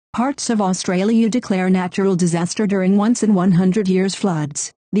Parts of Australia declare natural disaster during once in 100 years floods.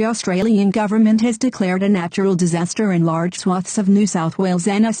 The Australian government has declared a natural disaster in large swaths of New South Wales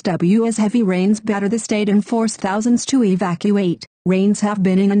NSW as heavy rains batter the state and force thousands to evacuate. Rains have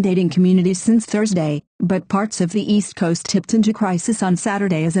been inundating communities since Thursday, but parts of the east coast tipped into crisis on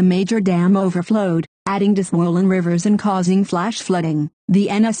Saturday as a major dam overflowed, adding to swollen rivers and causing flash flooding. The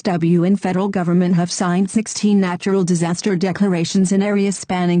NSW and federal government have signed 16 natural disaster declarations in areas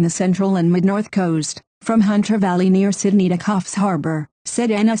spanning the central and mid-north coast, from Hunter Valley near Sydney to Coff's Harbour,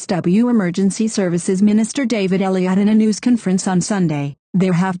 said NSW Emergency Services Minister David Elliott in a news conference on Sunday.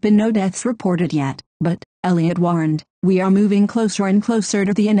 There have been no deaths reported yet, but, Elliott warned, we are moving closer and closer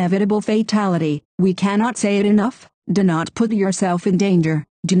to the inevitable fatality. We cannot say it enough. Do not put yourself in danger.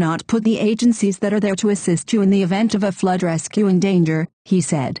 Do not put the agencies that are there to assist you in the event of a flood rescue in danger, he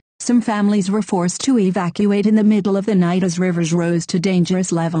said. Some families were forced to evacuate in the middle of the night as rivers rose to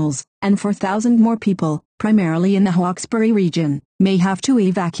dangerous levels, and 4,000 more people, primarily in the Hawkesbury region, may have to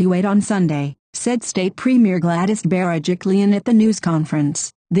evacuate on Sunday, said State Premier Gladys Berejiklian at the news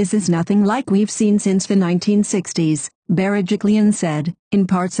conference. This is nothing like we've seen since the 1960s, Berejiklian said. In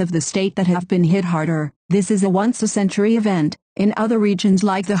parts of the state that have been hit harder, this is a once-a-century event. In other regions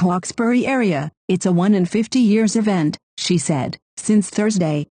like the Hawkesbury area, it's a 1 in 50 years event, she said. Since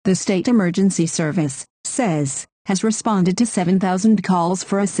Thursday, the State Emergency Service, says, has responded to 7,000 calls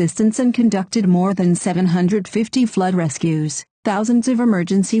for assistance and conducted more than 750 flood rescues. Thousands of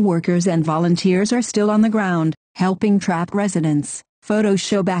emergency workers and volunteers are still on the ground, helping trapped residents. Photos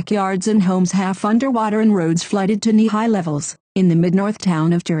show backyards and homes half underwater and roads flooded to knee-high levels. In the mid-north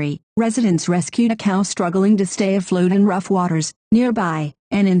town of Siri, residents rescued a cow struggling to stay afloat in rough waters. Nearby,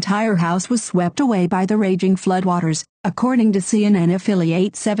 an entire house was swept away by the raging floodwaters, according to CNN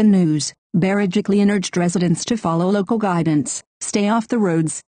affiliate 7 News. Berejiklian urged residents to follow local guidance, stay off the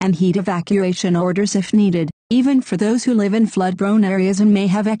roads, and heed evacuation orders if needed, even for those who live in flood-prone areas and may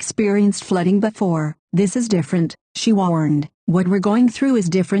have experienced flooding before. This is different, she warned. What we're going through is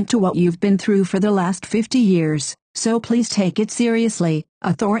different to what you've been through for the last 50 years, so please take it seriously.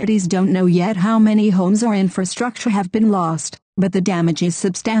 Authorities don't know yet how many homes or infrastructure have been lost, but the damage is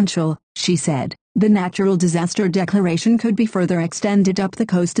substantial, she said. The natural disaster declaration could be further extended up the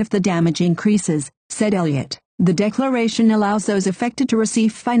coast if the damage increases, said Elliott. The declaration allows those affected to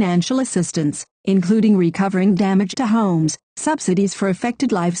receive financial assistance, including recovering damage to homes, subsidies for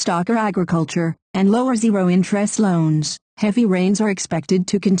affected livestock or agriculture, and lower zero-interest loans. Heavy rains are expected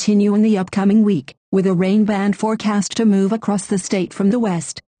to continue in the upcoming week, with a rain band forecast to move across the state from the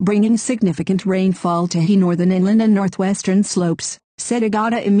west, bringing significant rainfall to the northern inland and northwestern slopes, said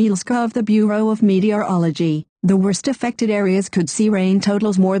Agata Emilska of the Bureau of Meteorology. The worst affected areas could see rain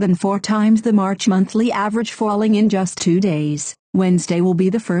totals more than 4 times the March monthly average, falling in just 2 days. Wednesday will be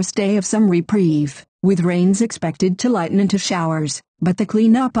the first day of some reprieve, with rains expected to lighten into showers, but the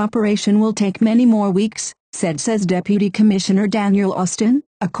cleanup operation will take many more weeks, says Deputy Commissioner Daniel Austin.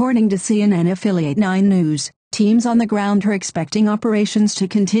 According to CNN affiliate 9 News, teams on the ground are expecting operations to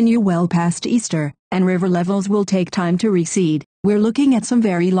continue well past Easter, and river levels will take time to recede. We're looking at some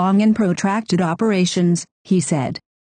very long and protracted operations, he said.